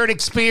shared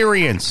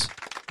experience.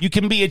 You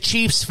can be a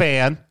Chiefs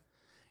fan,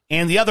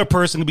 and the other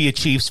person can be a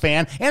Chiefs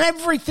fan, and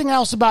everything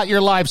else about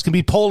your lives can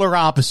be polar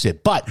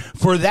opposite. But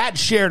for that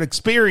shared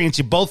experience,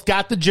 you both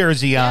got the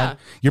jersey on. Yeah.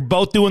 You're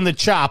both doing the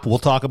chop. We'll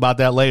talk about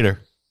that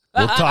later.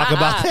 We'll talk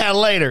about that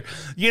later.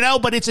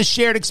 But it's a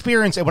shared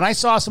experience. And when I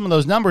saw some of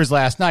those numbers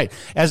last night,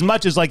 as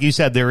much as, like you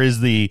said, there is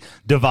the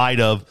divide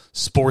of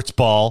sports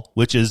ball,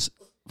 which is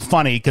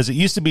funny because it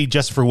used to be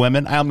just for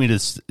women. I don't mean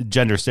to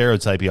gender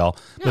stereotype y'all,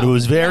 but it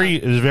was very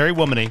womany.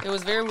 It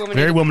was very womany.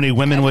 Very womany.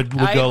 Women would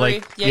go agree.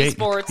 like, yay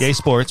sports. Yay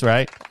sports,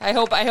 right? I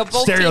hope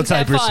both teams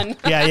have fun.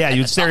 Yeah,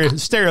 you'd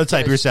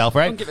stereotype yourself,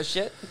 right? Don't give a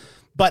shit.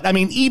 But, I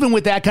mean, even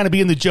with that kind of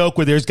being the joke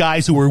where there's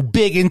guys who are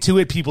big into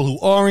it, people who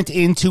aren't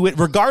into it,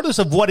 regardless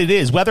of what it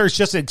is, whether it's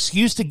just an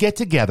excuse to get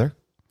together,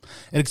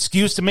 an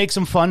excuse to make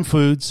some fun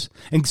foods,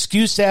 an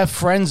excuse to have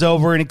friends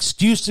over, an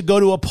excuse to go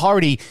to a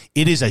party,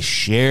 it is a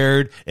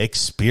shared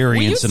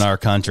experience in our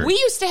country. We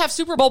used to have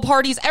Super Bowl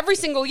parties every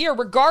single year,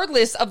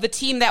 regardless of the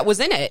team that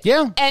was in it.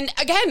 Yeah. And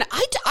again,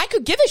 I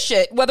could give a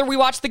shit whether we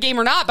watched the game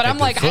or not, but I'm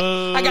like,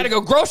 I got to go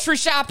grocery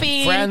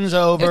shopping. Friends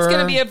over. It's going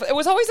to be, it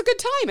was always a good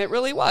time. It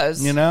really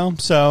was.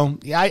 So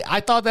yeah, I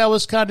thought that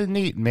was kind of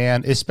neat,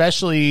 man,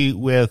 especially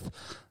with...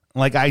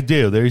 Like I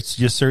do. There's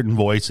just certain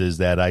voices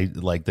that I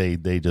like. They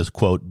just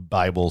quote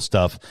Bible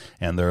stuff,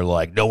 and they're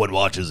like, "No one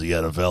watches the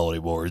NFL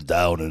anymore. It's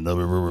down." And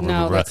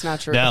no, that's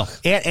not true. No,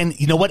 and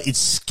you know what? It's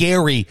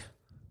scary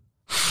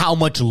how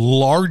much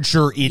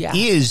larger it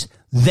is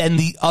than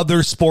the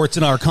other sports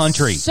in our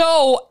country.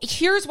 So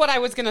here's what I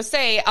was going to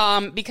say,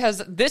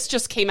 because this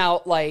just came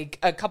out like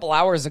a couple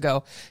hours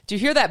ago. Do you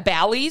hear that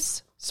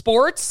Bally's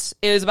Sports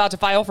is about to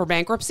file for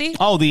bankruptcy?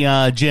 Oh,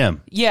 the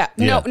gym. Yeah.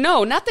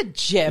 No, not the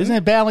gym. Isn't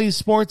it Bally's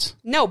Sports?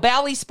 No,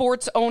 Bally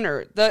Sports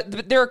owner.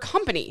 They're a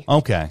company.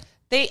 Okay.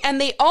 They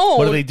own.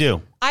 What do they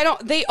do?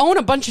 They own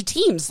a bunch of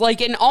teams, like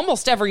in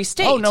almost every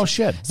state. Oh, no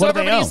shit. So what do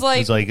everybody's they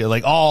own? It's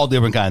like all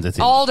different kinds of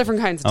teams. All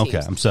different kinds of teams.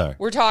 Okay, I'm sorry.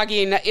 We're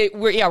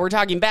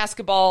talking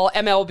basketball,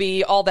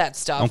 MLB, all that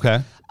stuff. Okay.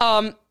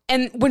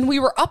 And when we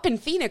were up in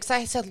Phoenix,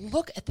 I said,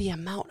 look at the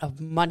amount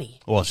of money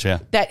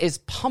that is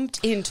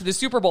pumped into the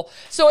Super Bowl.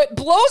 So it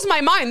blows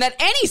my mind that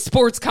any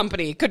sports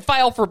company could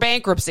file for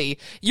bankruptcy.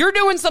 You're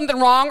doing something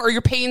wrong or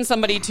you're paying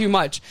somebody too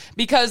much,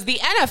 because the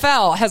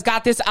NFL has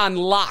got this on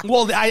lock.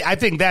 Well, I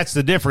think that's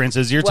the difference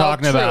is you're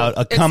talking about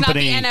a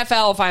company. It's not the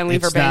NFL filing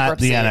for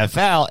bankruptcy. It's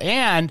not the NFL.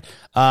 And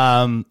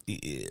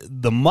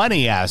the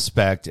money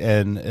aspect,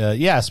 and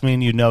yes, me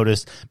and you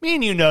notice,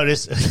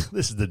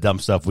 this is the dumb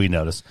stuff we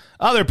notice.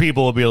 Other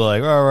people will be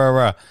like, rah, rah,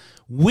 rah.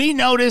 We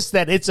notice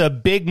that it's a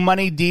big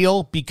money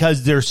deal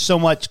because there's so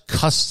much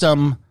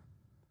custom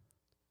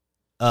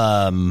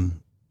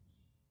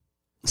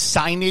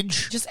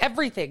signage, just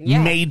everything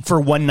made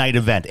for one night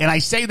event. And I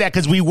say that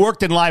because we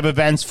worked in live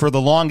events for the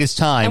longest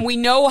time, and we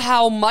know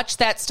how much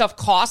that stuff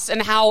costs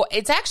and how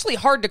it's actually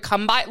hard to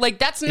come by. Like,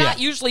 that's not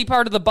usually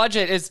part of the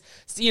budget, is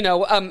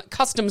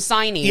custom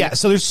signing. Yeah,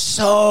 so there's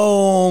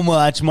so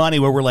much money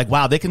where we're like,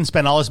 wow, they can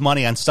spend all this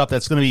money on stuff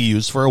that's going to be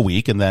used for a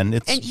week, and then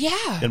it's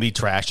going to be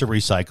trashed or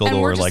recycled, and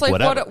or like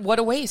whatever. What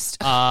a waste.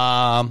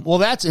 Well,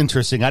 that's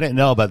interesting. I didn't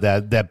know about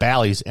that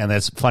Bally's, and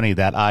that's funny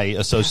that I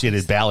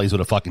associated Bally's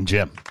with a fucking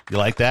gym. You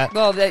like that?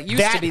 Well, that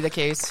used to be the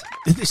case.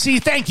 See,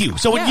 thank you.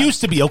 So it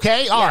used to be,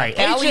 okay? All right.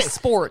 Bally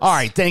Sports. All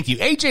right, thank you.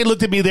 AJ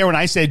looked at me there when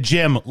I said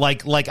gym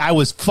like I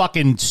was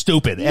fucking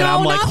stupid. And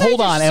I'm like,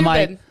 hold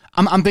on,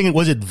 I'm thinking,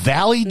 was it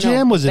Valley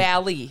Gym? No, was it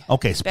Valley?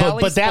 Okay,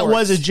 but that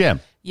was a gym.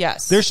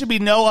 Yes. There should be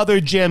no other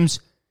gyms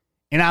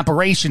in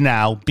operation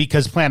now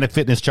because Planet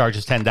Fitness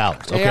charges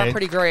 $10. Okay? They are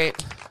pretty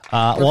great.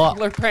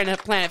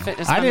 Planet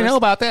Fitness. I didn't know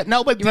about that.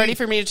 No, but you ready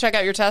for me to check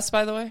out your test,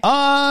 by the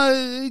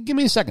way? Give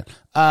me a second.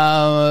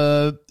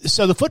 So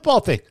the football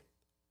thing,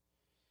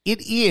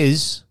 it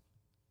is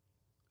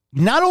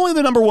not only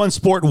the number one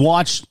sport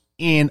watched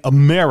in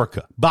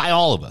America by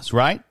all of us,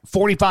 right?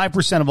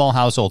 45% of all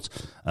households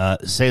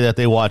say that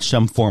they watch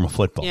some form of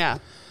football. Yeah.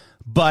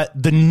 But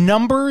the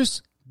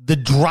numbers, the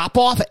drop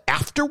off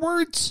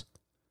afterwards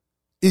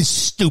is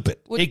stupid.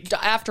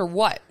 After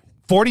what?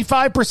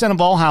 45% of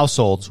all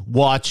households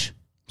watch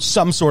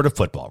some sort of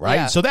football, right?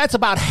 Yeah. So that's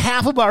about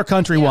half of our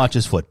country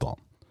watches football.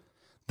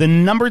 The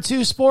number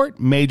 2 sport,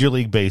 Major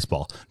League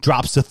Baseball,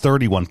 drops to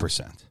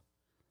 31%.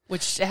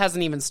 Which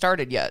hasn't even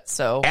started yet,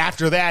 so.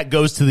 After that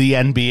goes to the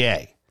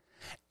NBA.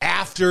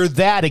 After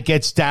that, it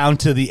gets down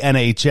to the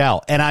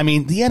NHL. And I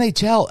mean, the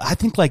NHL, I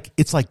think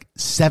it's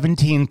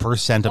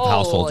 17% of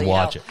households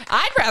watch it.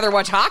 I'd rather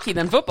watch hockey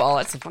than football.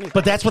 That's the funny part.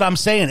 But that's what I'm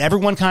saying.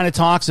 Everyone kind of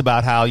talks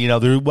about how, I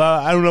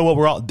don't know what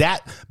we're all,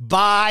 that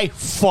by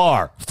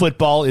far,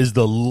 football is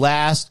the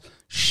last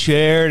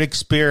shared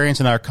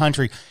experience in our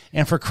country.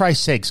 And for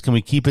Christ's sakes, can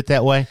we keep it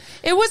that way?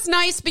 It was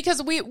nice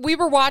because we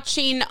were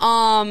watching,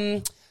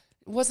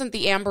 wasn't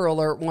the Amber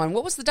Alert one.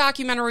 What was the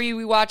documentary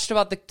we watched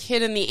about the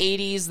kid in the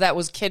 80s that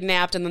was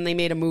kidnapped and then they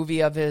made a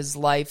movie of his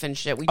life and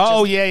shit?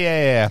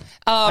 Yeah.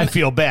 I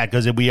feel bad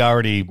because we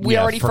already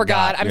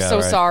forgot. I'm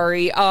so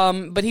sorry.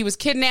 But he was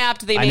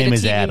kidnapped. My name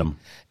is Adam.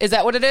 Is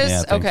that what it is?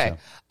 Yeah, I think okay.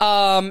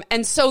 So.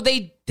 And so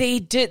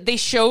they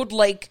showed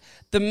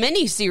the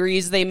mini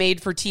series they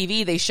made for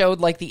TV. They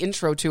showed the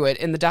intro to it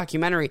in the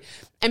documentary.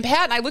 And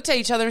Pat and I looked at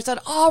each other and said,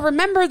 "Oh,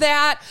 remember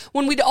that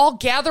when we'd all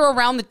gather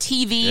around the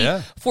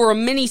TV for a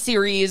mini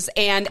series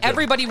and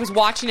everybody was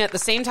watching it at the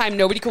same time.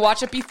 Nobody could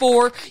watch it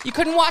before. You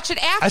couldn't watch it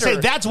after. I say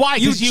that's why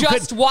you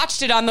just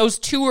watched it on those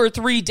 2 or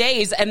 3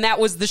 days, and that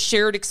was the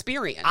shared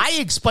experience." I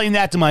explained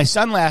that to my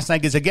son last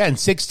night because, again,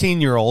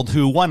 16-year-old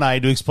who one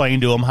night to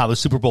explain to him how the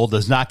Super Bowl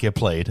does not get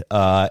played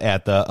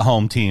at the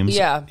home teams.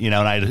 Yeah, and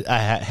I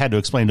had to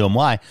explain to him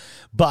why.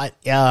 But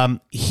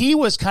he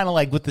was kind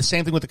of with the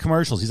same thing with the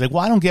commercials. He's like,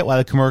 well, I don't get why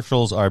the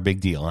commercials are a big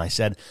deal. And I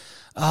said,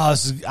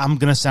 I'm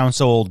going to sound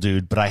so old,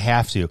 dude, but I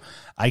have to.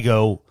 I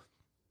go,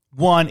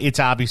 one, it's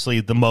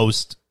obviously the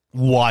most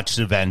watched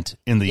event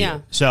in the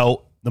year.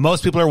 So the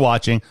most people are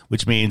watching,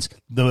 which means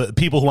the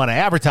people who want to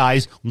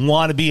advertise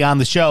want to be on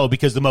the show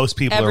because the most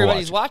people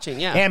Everybody's are watching.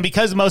 Yeah. And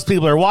because the most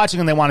people are watching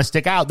and they want to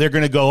stick out, they're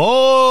going to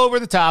go over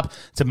the top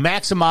to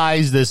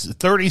maximize this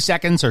 30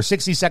 seconds or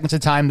 60 seconds of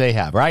time they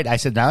have, right? I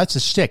said, now that's a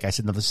shtick. I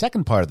said, now the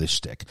second part of this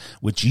shtick,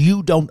 which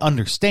you don't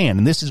understand,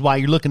 and this is why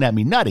you're looking at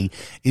me nutty,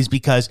 is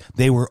because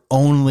they were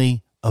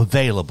only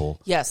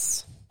available.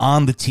 Yes.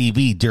 On the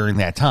TV during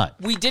that time.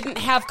 We didn't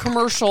have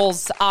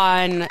commercials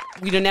on,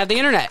 we didn't have the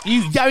internet.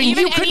 You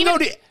couldn't go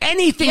to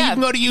anything. You can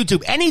go to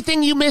YouTube.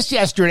 Anything you missed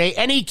yesterday,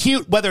 any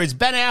cute, whether it's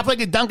Ben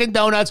Affleck at Dunkin'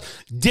 Donuts,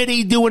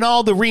 Diddy doing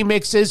all the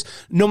remixes,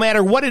 no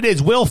matter what it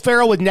is, Will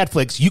Ferrell with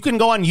Netflix, you can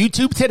go on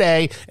YouTube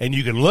today and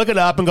you can look it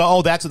up and go,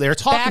 oh, that's what they're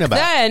talking about.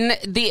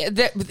 Back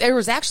then, there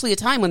was actually a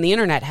time when the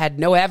internet had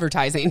no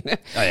advertising. Oh,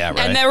 yeah, right.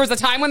 And there was a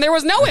time when there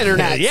was no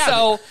internet. Yeah.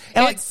 So,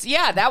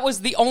 that was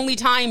the only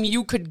time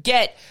you could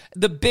get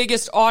the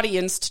biggest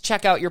audience to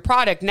check out your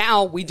product.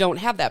 Now we don't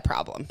have that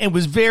problem. It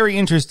was very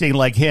interesting.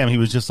 Like him, he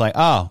was just like,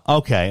 oh,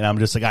 okay. And I'm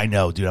just like, I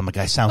know, dude. I'm like,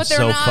 I sound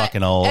so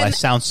fucking old. I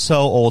sound so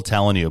old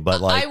telling you,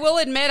 but I will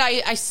admit,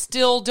 I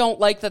still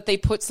don't like that they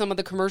put some of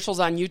the commercials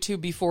on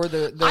YouTube before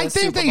the I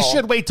think Super they Bowl.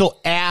 should wait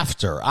till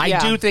after. I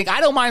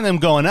don't mind them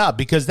going up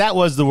because that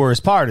was the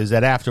worst part is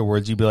that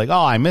afterwards you'd be like,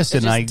 oh, I missed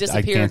it and I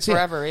can't see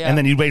forever, it. yeah. And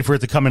then you'd wait for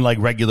it to come in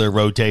regular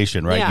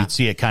rotation, right? Yeah. You'd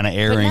see it kind of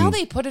airing. But now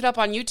they put it up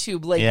on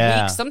YouTube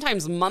weeks,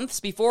 sometimes months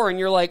before, and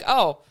you're like,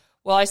 oh,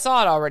 well, I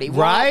saw it already.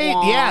 Right?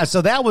 Wah, wah. Yeah.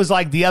 So that was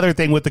the other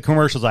thing with the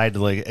commercials. I had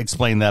to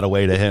explain that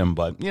away to him.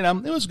 But,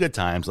 it was good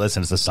times.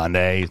 Listen, it's a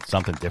Sunday. It's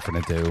something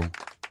different to do.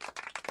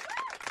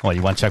 What,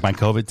 you want to check my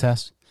COVID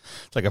test?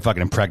 It's like a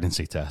fucking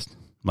pregnancy test.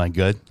 Am I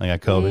good? I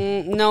got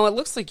COVID? No, it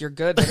looks like you're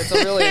good, but it's a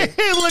really...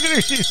 Look at her.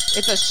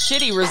 It's a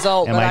shitty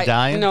result. Am I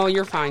dying? No,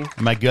 you're fine.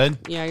 Am I good?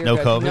 Yeah, you're no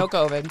good. COVID? No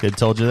COVID. Good,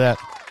 told you that.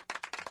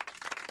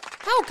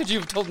 How could you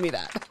have told me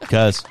that?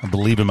 Because I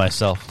believe in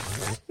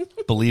myself.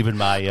 Believe in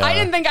my I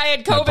didn't think I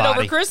had COVID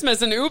over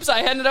Christmas, and oops,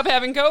 I ended up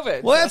having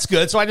COVID. Well, that's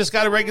good. So I just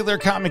got a regular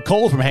common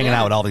cold from hanging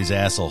out with all these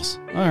assholes.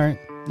 All right.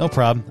 No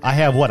problem. I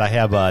have what? I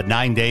have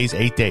 9 days,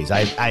 8 days.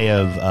 I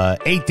have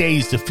 8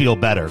 days to feel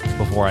better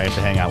before I have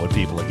to hang out with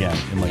people again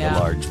in a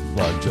large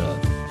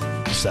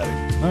setting.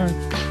 All right.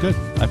 Good.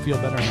 I feel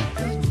better now.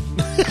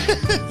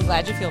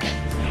 Glad you feel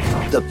better.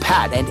 The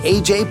Pat and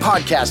AJ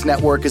Podcast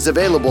Network is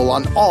available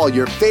on all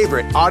your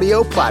favorite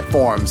audio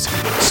platforms.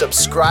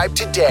 Subscribe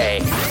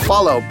today.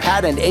 Follow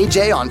Pat and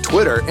AJ on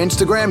Twitter,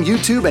 Instagram,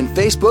 YouTube, and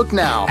Facebook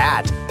now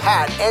at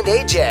Pat and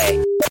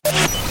AJ.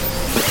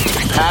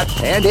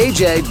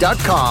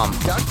 PatandAJ.com.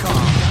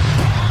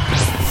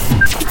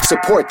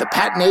 Support the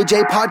Pat and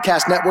AJ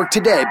Podcast Network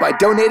today by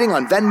donating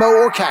on Venmo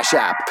or Cash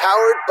App.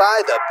 Powered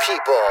by the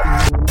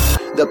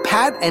people. The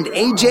Pat and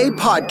AJ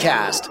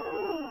Podcast.